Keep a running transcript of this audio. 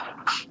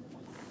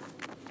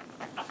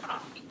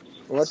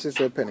What is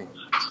happening?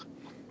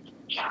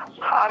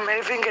 I'm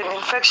having an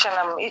infection.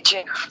 I'm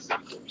itching.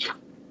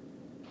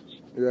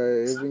 You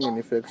are having an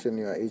infection.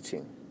 You are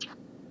itching.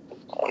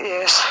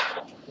 Yes.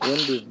 When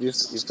did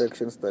this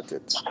infection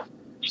started?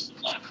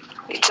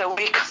 It's a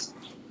week.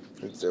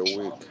 It's a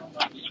week.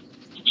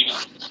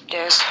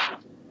 Yes.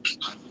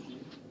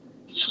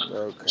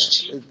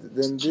 Okay.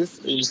 Then this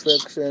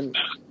infection,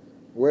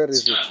 where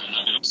is it?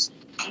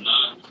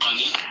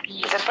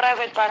 The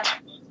private part.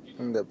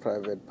 In the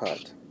private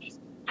part.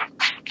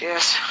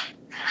 Yes.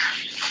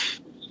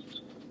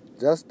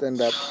 Just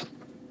stand up.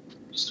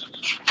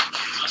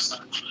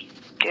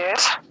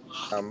 Yes.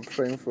 I'm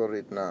praying for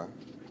it now.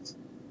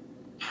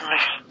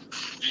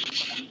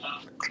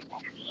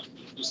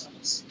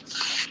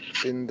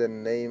 In the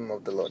name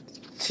of the Lord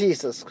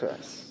Jesus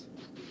Christ,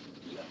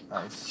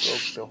 I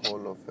soak the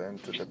whole of her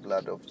into the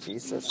blood of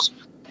Jesus,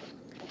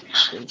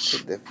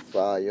 into the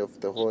fire of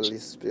the Holy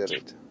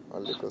Spirit.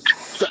 Holy Ghost.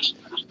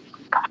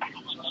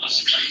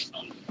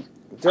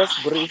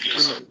 Just breathe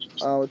in and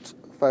out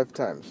 5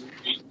 times.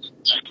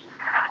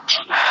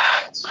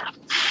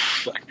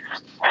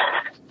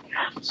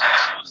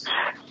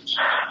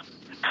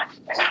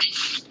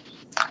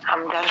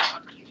 I'm done.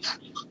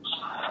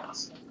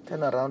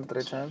 Turn around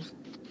 3 times.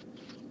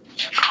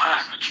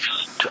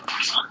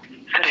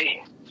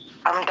 3.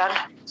 I'm done.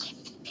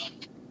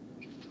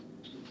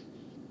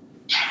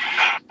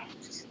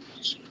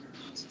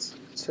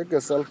 Check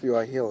yourself, you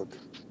are healed.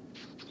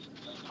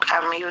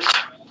 I'm healed.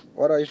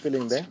 What are you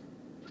feeling there?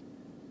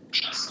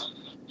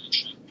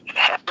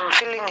 I'm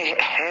feeling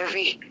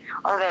heavy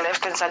on the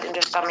left hand side in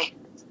the stomach.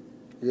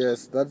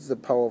 Yes, that's the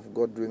power of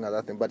God doing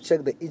another thing. But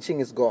check, the itching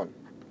is gone.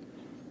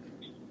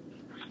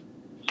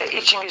 The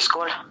itching is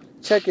gone.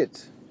 Check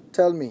it.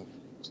 Tell me.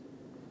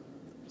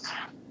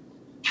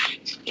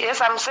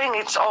 Yes, I'm saying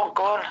it's all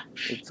gone.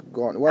 It's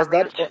gone.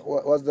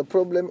 Was the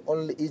problem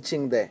only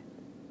itching there?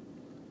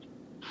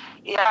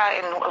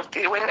 Yeah,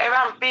 and whenever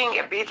I'm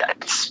peeing a bit,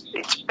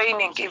 it's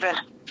paining even.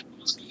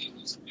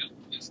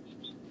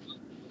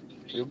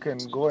 You can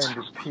go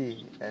and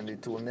pee and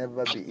it will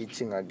never be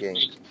itching again.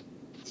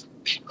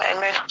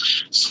 Amen.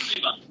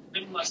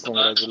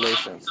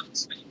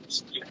 Congratulations.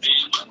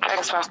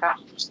 Thanks, Pastor.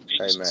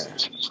 Amen.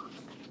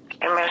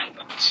 Amen.